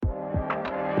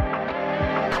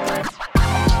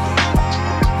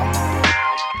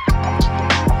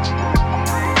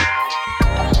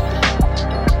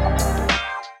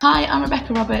I'm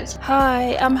Rebecca Roberts.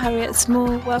 Hi, I'm Harriet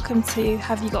Small. Welcome to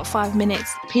Have You Got 5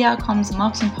 Minutes? PR comms and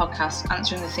marketing podcast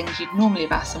answering the things you'd normally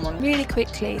have asked someone really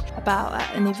quickly about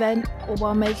at an event or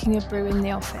while making a brew in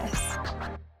the office.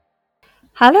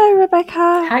 Hello,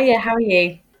 Rebecca. Hiya, how are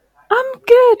you? I'm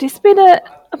good.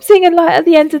 I'm seeing a light at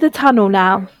the end of the tunnel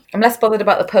now. I'm less bothered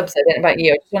about the pubs, I don't know about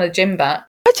you. I just want a gym back.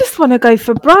 I just want to go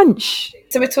for brunch.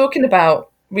 So we're talking about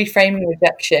reframing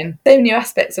rejection. So many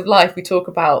aspects of life we talk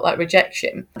about, like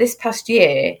rejection. This past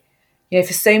year,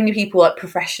 for so many people, like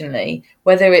professionally,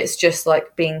 whether it's just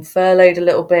like being furloughed a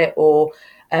little bit or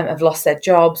have lost their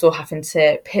jobs or having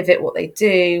to pivot what they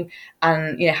do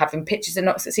and, having pitches and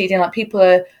not succeeding, like people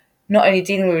are not only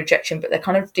dealing with rejection, but they're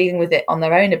kind of dealing with it on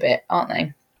their own a bit, aren't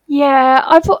they? Yeah,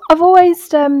 I've always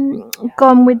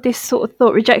gone with this sort of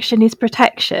thought, rejection is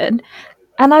protection.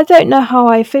 And I don't know how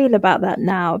I feel about that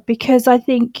now, because I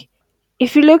think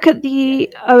if you look at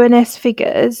the ONS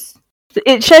figures,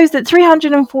 it shows that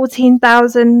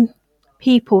 314,000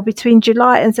 people between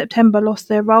July and September lost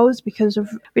their roles because of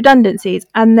redundancies,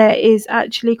 and there is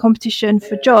actually competition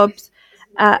for jobs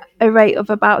at a rate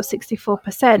of about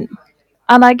 64%.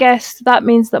 And I guess that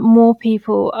means that more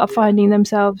people are finding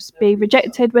themselves being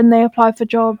rejected when they apply for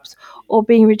jobs or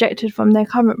being rejected from their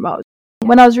current roles.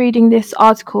 When I was reading this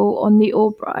article on the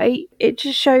Albright, it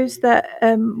just shows that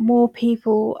more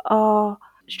people are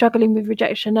struggling with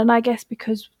rejection. And I guess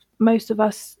because most of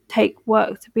us take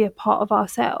work to be a part of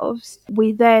ourselves,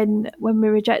 we then, when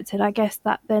we're rejected, I guess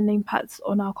that then impacts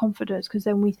on our confidence, because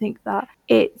then we think that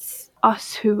it's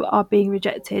us who are being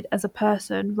rejected as a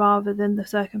person rather than the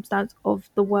circumstance of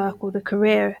the work or the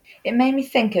career. It made me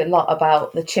think a lot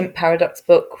about the Chimp Paradox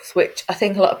books, which I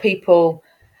think I know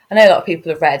a lot of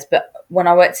people have read, but when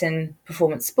I worked in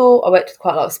performance sport, I worked with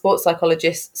quite a lot of sports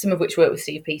psychologists, some of which work with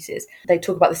Steve Pieces. They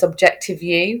talk about this objective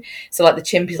view. So like the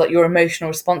chimp is like your emotional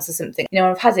response to something.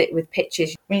 I've had it with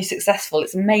pitches. When you're successful,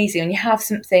 it's amazing. When you have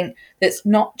something that's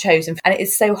not chosen, and it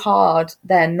is so hard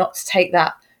then not to take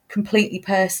that completely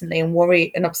personally and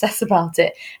worry and obsess about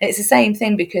it. And it's the same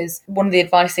thing, because one of the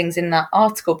advice things in that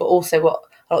article, but also what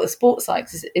a lot of the sports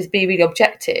psychs is be really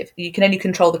objective. You can only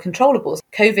control the controllables.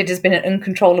 COVID has been an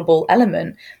uncontrollable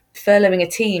element. Furloughing a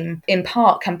team in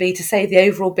part can be to save the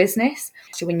overall business.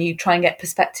 So when you try and get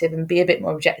perspective and be a bit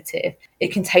more objective,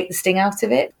 it can take the sting out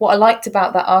of it. What I liked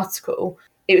about that article,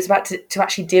 it was about to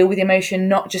actually deal with the emotion,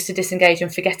 not just to disengage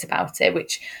and forget about it,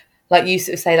 which, like you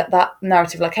sort of say, that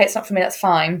narrative, like, hey, it's not for me, that's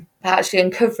fine. But actually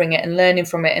uncovering it and learning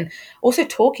from it and also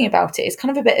talking about it is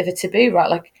kind of a bit of a taboo, right?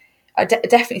 Like, I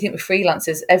definitely think with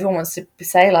freelancers, everyone wants to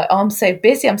say like, oh, I'm so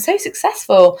busy, I'm so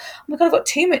successful, oh my God, I've got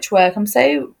too much work, I'm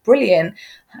so brilliant,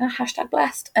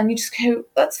 #blessed. And you just go,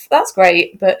 that's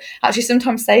great. But actually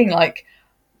sometimes saying like,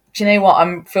 do you know what,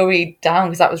 I feel really down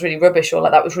because that was really rubbish, or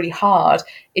like that was really hard,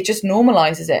 it just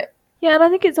normalises it. Yeah, and I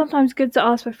think it's sometimes good to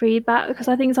ask for feedback, because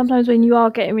I think sometimes when you are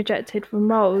getting rejected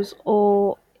from roles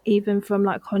or even from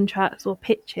like contracts or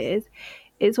pitches,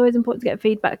 it's always important to get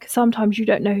feedback, because sometimes you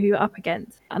don't know who you're up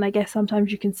against. And I guess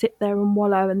sometimes you can sit there and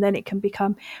wallow and then it can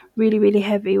become really, really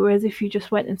heavy. Whereas if you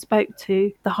just went and spoke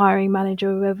to the hiring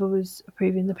manager, whoever was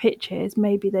approving the pitches,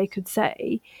 maybe they could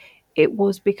say it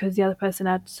was because the other person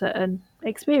had certain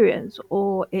experience,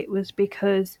 or it was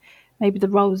because maybe the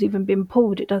role's even been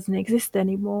pulled, it doesn't exist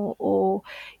anymore, or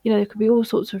there could be all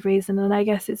sorts of reasons. And I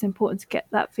guess it's important to get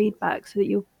that feedback so that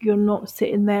you're not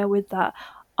sitting there with that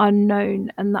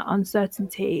unknown and that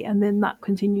uncertainty, and then that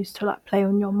continues to like play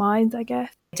on your mind, I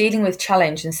guess. Dealing with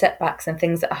challenge and setbacks and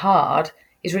things that are hard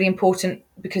is really important,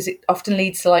 because it often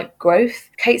leads to like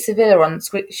growth. Kate Sevilla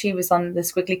she was on the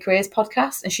Squiggly Careers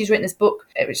podcast, and she's written this book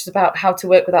which is about how to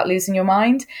work without losing your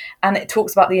mind, and it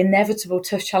talks about the inevitable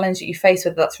tough challenge that you face,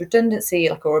 whether that's redundancy,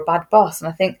 like, or a bad boss. And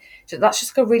I think that's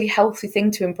just a really healthy thing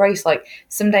to embrace. Like,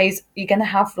 some days you're going to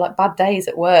have like bad days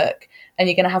at work and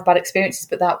you're going to have bad experiences,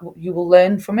 but that you will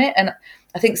learn from it. And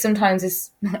I think sometimes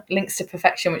this links to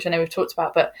perfection, which I know we've talked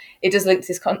about, but it does link to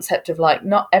this concept of like,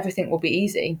 not everything will be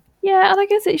easy. Yeah, and I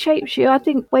guess it shapes you. I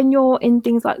think when you're in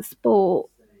things like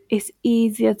sport, it's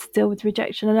easier to deal with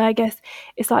rejection. And I guess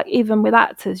it's like even with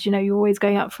actors, you're always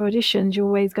going up for auditions, you're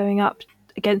always going up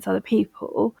against other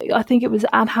people. I think it was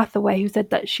Anne Hathaway who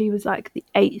said that she was like the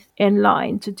 8th in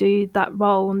line to do that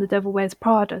role on The Devil Wears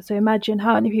Prada. So imagine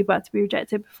how many people had to be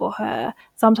rejected before her.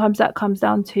 Sometimes that comes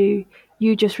down to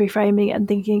you just reframing and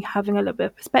thinking, having a little bit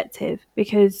of perspective,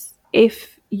 because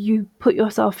if you put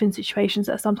yourself in situations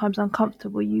that are sometimes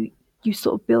uncomfortable, you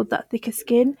sort of build that thicker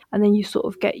skin, and then you sort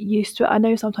of get used to it. I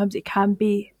know sometimes it can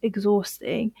be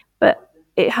exhausting, but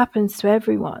it happens to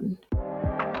everyone.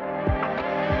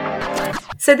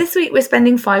 So this week we're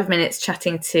spending 5 minutes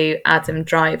chatting to Adam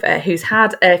Driver, who's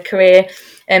had a career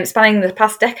spanning the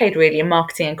past decade really in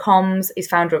marketing and comms. He's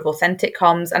founder of Authentic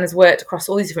Comms and has worked across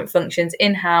all these different functions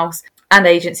in-house and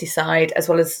agency side, as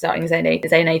well as starting his own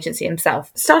agency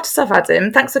himself. Start us off,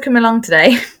 Adam. Thanks for coming along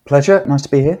today. Pleasure. Nice to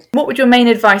be here. What would your main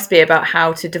advice be about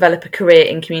how to develop a career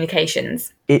in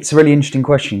communications? It's a really interesting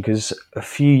question because a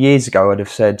few years ago I'd have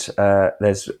said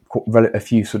there's a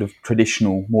few sort of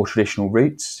more traditional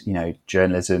routes,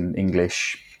 journalism,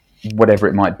 English, whatever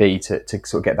it might be to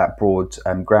sort of get that broad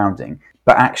grounding.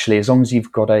 But actually, as long as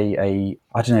you've got I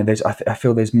don't know, I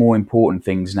feel there's more important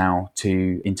things now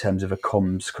in terms of a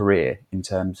comms career, in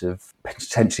terms of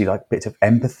potentially like a bit of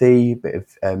empathy, a bit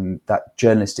of that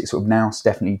journalistic sort of nous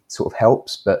definitely sort of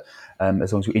helps. But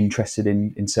as long as you're interested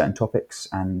in certain topics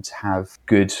and have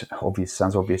good,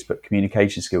 sounds obvious, but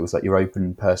communication skills, like you're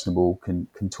open, personable, can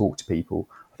talk to people,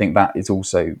 I think that is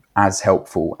also as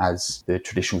helpful as the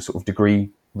traditional sort of degree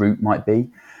route might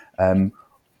be.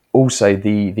 Also,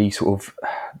 the sort of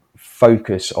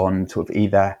focus on sort of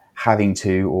either having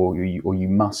to or you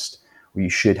must or you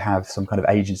should have some kind of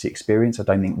agency experience, I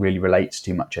don't think really relates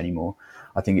too much anymore.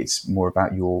 I think it's more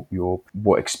about your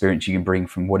what experience you can bring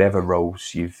from whatever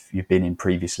roles you've been in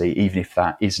previously, even if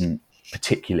that isn't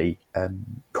particularly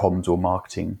comms or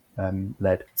marketing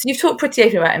led. So you've talked pretty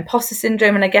openly about imposter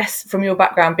syndrome, and I guess from your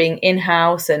background being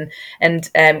in-house and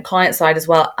client side as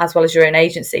well as your own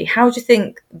agency, how do you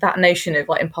think that notion of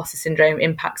like imposter syndrome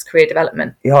impacts career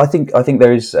development? Yeah, I think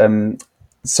there is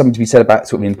something to be said about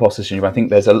sort of imposter syndrome. I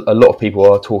think there's a lot of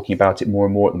people are talking about it more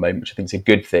and more at the moment, which I think is a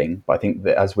good thing. But I think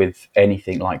that as with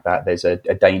anything like that, there's a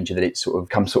danger that it sort of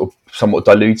comes sort of somewhat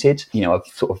diluted. I've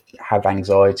sort of had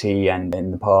anxiety and in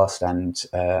the past and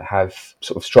have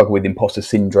sort of struggled with imposter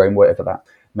syndrome, whatever that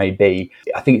may be.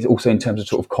 I think it's also in terms of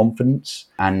sort of confidence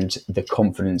and the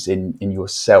confidence in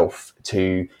yourself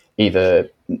to either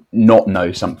not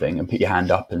know something and put your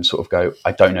hand up and sort of go,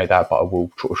 I don't know that, but I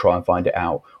will try and find it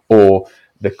out, or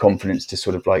the confidence to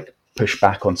sort of like push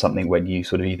back on something when you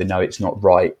sort of either know it's not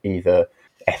right, either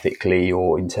ethically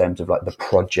or in terms of like the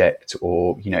project,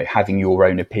 or, having your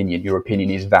own opinion. Your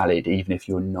opinion is valid, even if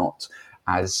you're not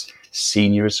as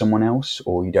senior as someone else,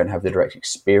 or you don't have the direct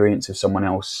experience of someone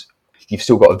else. You've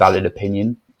still got a valid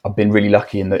opinion. I've been really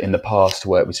lucky in the past to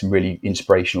work with some really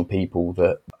inspirational people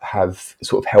that have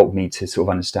sort of helped me to sort of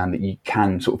understand that you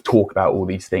can sort of talk about all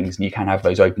these things and you can have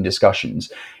those open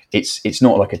discussions. It's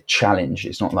not like a challenge.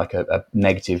 It's not like a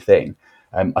negative thing.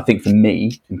 I think for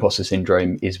me, imposter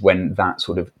syndrome is when that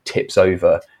sort of tips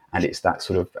over and it's that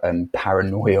sort of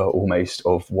paranoia almost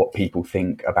of what people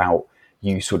think about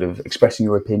you sort of expressing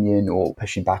your opinion or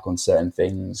pushing back on certain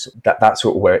things. That's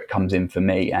sort of where it comes in for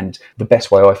me. And the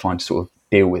best way I find to sort of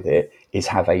deal with it is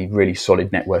have a really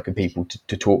solid network of people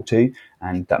to talk to.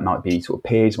 And that might be sort of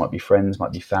peers, might be friends,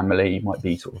 might be family, might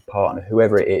be sort of partner,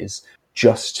 whoever it is,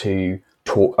 just to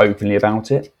talk openly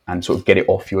about it and sort of get it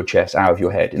off your chest, out of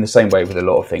your head, in the same way with a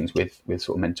lot of things with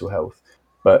sort of mental health.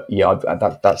 But yeah,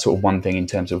 that's sort of one thing in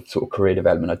terms of sort of career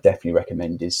development I definitely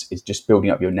recommend is just building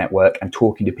up your network and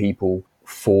talking to people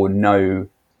for no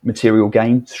material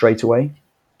gain straight away.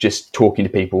 Just talking to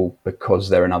people because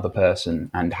they're another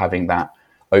person and having that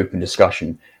open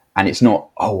discussion. And it's not,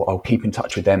 I'll keep in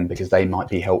touch with them because they might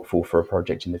be helpful for a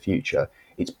project in the future.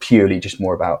 It's purely just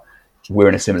more about, we're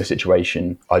in a similar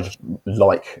situation. I'd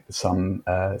like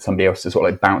somebody else to sort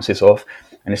of like bounce this off.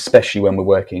 And especially when we're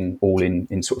working all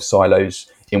in sort of silos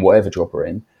in whatever job we're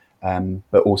in.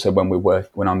 But also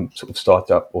when I'm sort of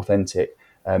started up Authentic,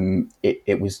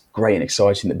 it was great and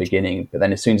exciting at the beginning. But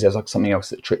then as soon as there's like something else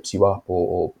that trips you up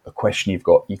or a question you've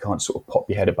got, you can't sort of pop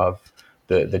your head above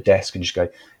the desk and just go,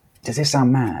 does this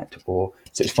sound mad? Or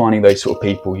so it's finding those sort of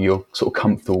people you're sort of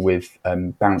comfortable with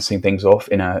bouncing things off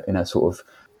in a sort of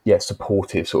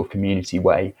supportive sort of community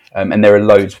way, and there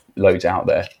are loads out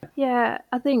there. Yeah,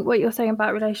 I think what you're saying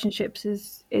about relationships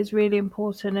is really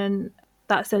important, and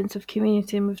that sense of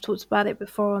community, and we've talked about it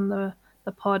before on the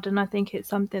pod, and I think it's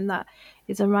something that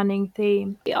is a running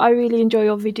theme. I really enjoy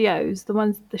your videos,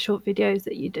 the short videos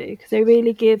that you do, because they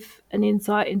really give an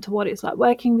insight into what it's like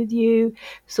working with you,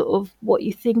 sort of what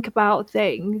you think about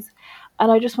things. And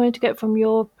I just wanted to get from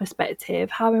your perspective,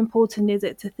 how important is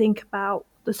it to think about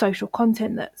the social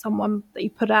content that you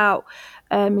put out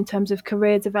in terms of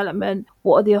career development?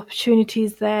 What are the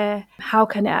opportunities there? How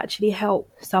can it actually help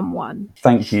someone?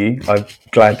 Thank you. I'm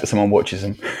glad that someone watches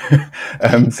them.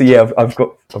 So yeah, I've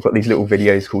got these little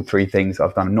videos called 3 Things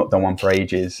I've not done one for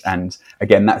ages. And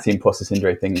again, that's the imposter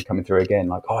syndrome thing coming through again.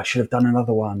 Like, I should have done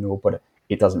another one, but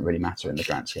it doesn't really matter in the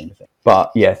grand scheme of things.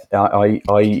 But yeah,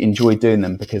 I enjoyed doing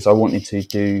them because I wanted to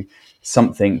do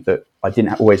something that I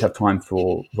didn't always have time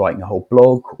for, writing a whole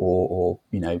blog or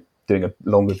doing a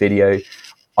longer video.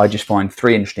 I just find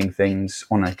 3 interesting things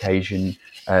on occasion,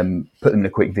 put them in a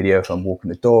quick video if I'm walking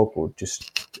the dog or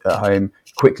just at home,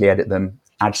 quickly edit them,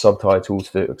 add subtitles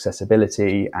for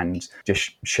accessibility, and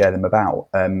just share them about.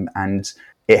 And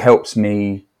it helps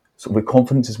me sort of with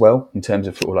confidence as well, in terms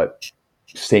of sort of like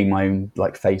seeing my own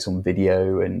like face on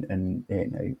video and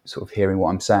sort of hearing what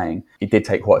I'm saying. It did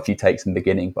take quite a few takes in the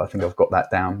beginning, but I think I've got that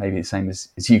down. Maybe the same as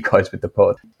you guys with the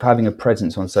pod. Having a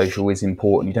presence on social is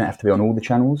important. You don't have to be on all the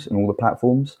channels and all the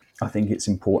platforms. I think it's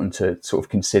important to sort of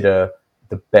consider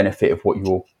the benefit of what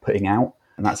you're putting out.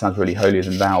 And that sounds really holier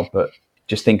than thou, but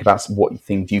just think about what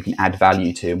things you can add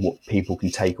value to and what people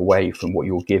can take away from what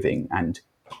you're giving, and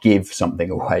give something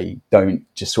away. Don't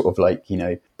just sort of like,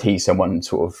 tease someone and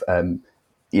sort of,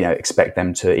 expect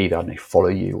them to either, I don't know, follow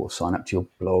you or sign up to your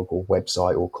blog or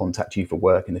website or contact you for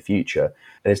work in the future.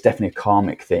 There's definitely a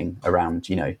karmic thing around,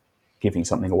 giving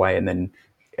something away, and then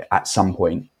at some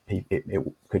point it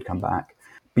could come back.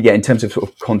 But yeah, in terms of sort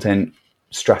of content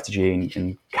strategy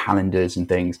and calendars and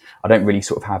things, I don't really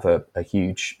sort of have a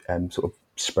huge sort of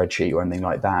spreadsheet or anything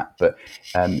like that. But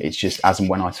it's just as and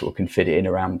when I sort of can fit it in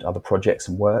around other projects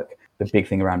and work. The big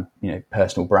thing around,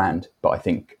 personal brand, but I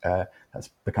think that's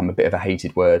become a bit of a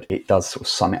hated word. It does sort of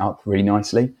sum it up really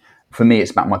nicely. For me,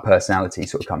 it's about my personality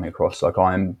sort of coming across. Like,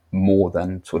 I am more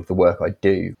than sort of the work I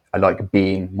do. I like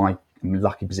being I'm in a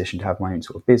lucky position to have my own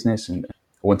sort of business, and I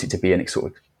want it to be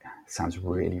sounds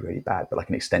really, really bad, but like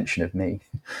an extension of me.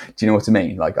 Do you know what I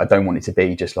mean? Like, I don't want it to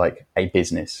be just like a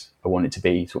business. I want it to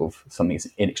be sort of something that's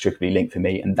inextricably linked for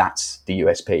me, and that's the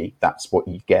USP. That's what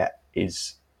you get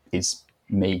is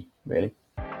me, really.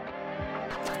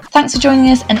 Thanks for joining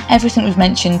us, and everything we've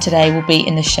mentioned today will be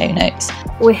in the show notes.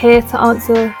 We're here to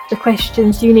answer the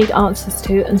questions you need answers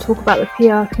to and talk about the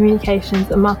PR, communications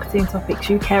and marketing topics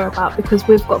you care about, because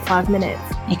we've got 5 minutes.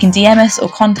 You can DM us or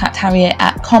contact Harriet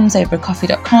at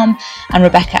comsovercoffee.com and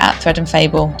Rebecca at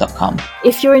threadandfable.com.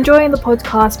 If you're enjoying the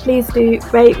podcast, please do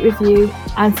rate, review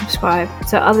and subscribe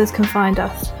so others can find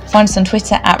us. Find us on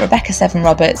Twitter at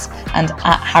Rebecca7Roberts and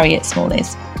at Harriet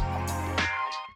Smallies.